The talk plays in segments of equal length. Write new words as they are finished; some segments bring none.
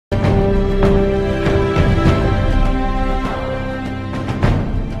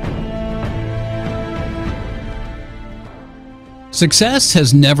Success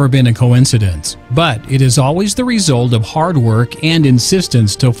has never been a coincidence, but it is always the result of hard work and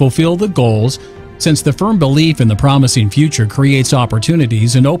insistence to fulfill the goals, since the firm belief in the promising future creates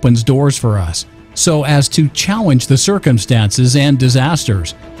opportunities and opens doors for us, so as to challenge the circumstances and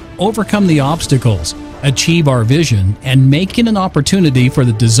disasters, overcome the obstacles, achieve our vision, and make it an opportunity for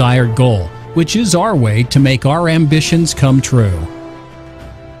the desired goal, which is our way to make our ambitions come true.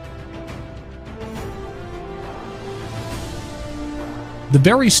 The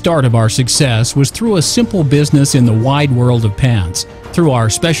very start of our success was through a simple business in the wide world of pants, through our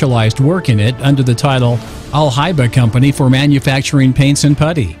specialized work in it under the title Al-Haiba Company for Manufacturing Paints and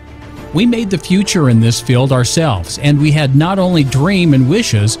Putty. We made the future in this field ourselves, and we had not only dream and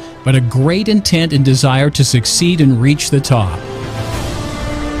wishes, but a great intent and desire to succeed and reach the top.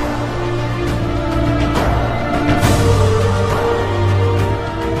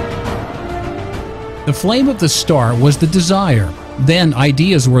 The flame of the start was the desire. Then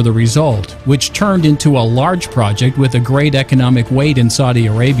ideas were the result, which turned into a large project with a great economic weight in Saudi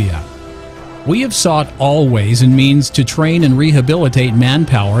Arabia. We have sought all ways and means to train and rehabilitate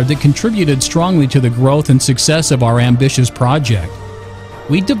manpower that contributed strongly to the growth and success of our ambitious project.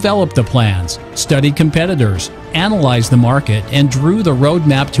 We developed the plans, studied competitors, analyzed the market, and drew the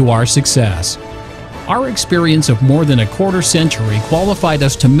roadmap to our success. Our experience of more than a quarter century qualified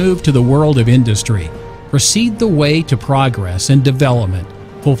us to move to the world of industry, proceed the way to progress and development,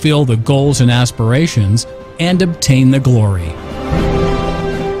 fulfill the goals and aspirations, and obtain the glory.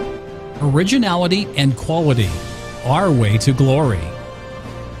 Originality and quality, our way to glory.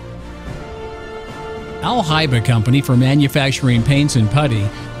 Al-Haiba Company for Manufacturing Paints and Putty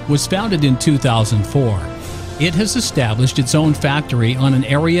was founded in 2004. It has established its own factory on an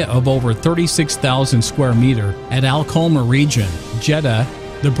area of over 36,000 square meters at Al Khomra region, Jeddah,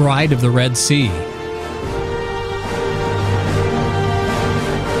 the Bride of the Red Sea.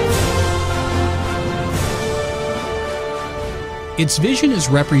 Its vision is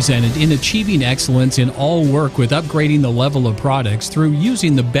represented in achieving excellence in all work with upgrading the level of products through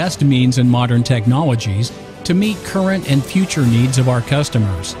using the best means and modern technologies to meet current and future needs of our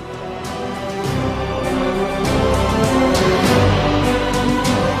customers.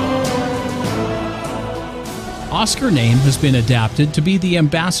 Oscar name has been adapted to be the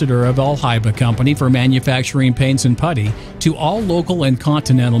ambassador of Al-Haiba Company for Manufacturing Paints and Putty to all local and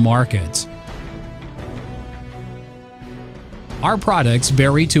continental markets. Our products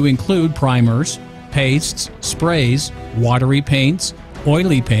vary to include primers, pastes, sprays, watery paints,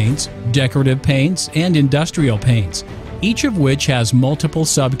 oily paints, decorative paints, and industrial paints, each of which has multiple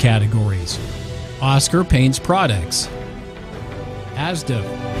subcategories. Oscar paints products: Asdaf,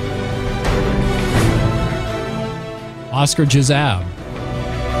 Oscar Jazab,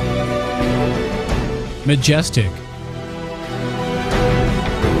 Majestic,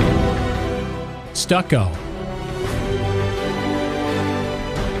 Stucco,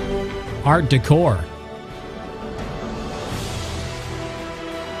 Art Decor,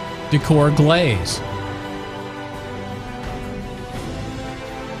 Decor Glaze,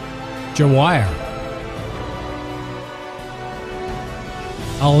 Jawire,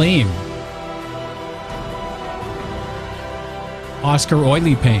 Aleem, Oscar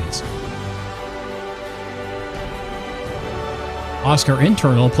Oily Paints, Oscar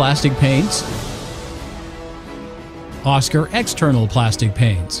Internal Plastic Paints, Oscar External Plastic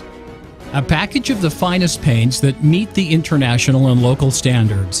Paints. A package of the finest paints that meet the international and local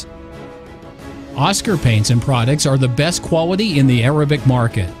standards. Oscar paints and products are the best quality in the Arabic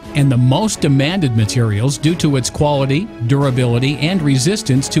market and the most demanded materials due to its quality, durability, and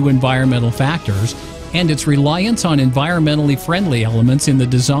resistance to environmental factors, and its reliance on environmentally friendly elements in the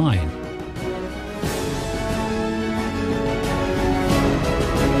design.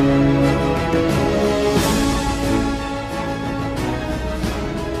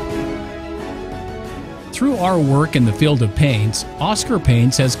 Through our work in the field of paints, Oscar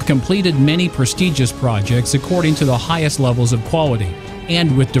Paints has completed many prestigious projects according to the highest levels of quality,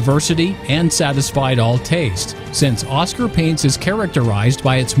 and with diversity and satisfied all tastes, since Oscar Paints is characterized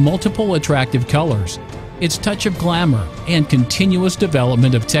by its multiple attractive colors, its touch of glamour, and continuous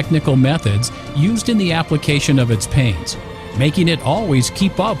development of technical methods used in the application of its paints, making it always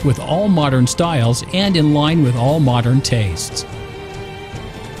keep up with all modern styles and in line with all modern tastes.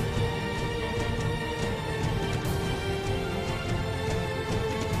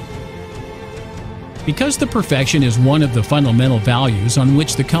 Because the perfection is one of the fundamental values on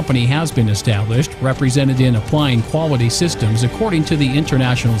which the company has been established, represented in applying quality systems according to the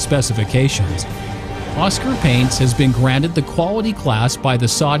international specifications, Oscar Paints has been granted the quality class by the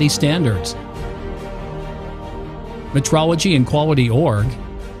Saudi standards. Metrology and Quality Org,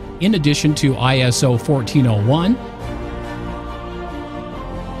 in addition to ISO 1401,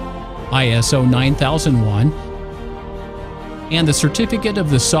 ISO 9001, and the Certificate of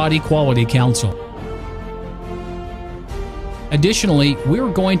the Saudi Quality Council. Additionally,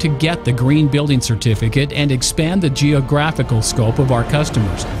 we're going to get the Green Building Certificate and expand the geographical scope of our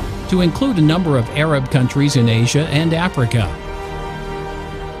customers to include a number of Arab countries in Asia and Africa.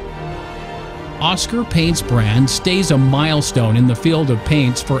 Oscar Paints brand stays a milestone in the field of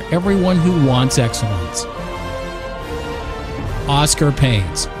paints for everyone who wants excellence. Oscar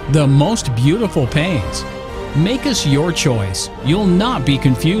Paints, the most beautiful paints. Make us your choice. You'll not be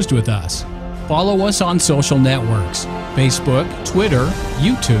confused with us. Follow us on social networks: Facebook, Twitter,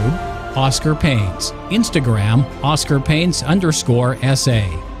 YouTube, Oscar Paints, Instagram, Oscar Paints_SA.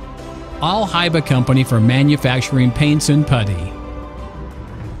 Al Haiba Company for manufacturing paints and putty.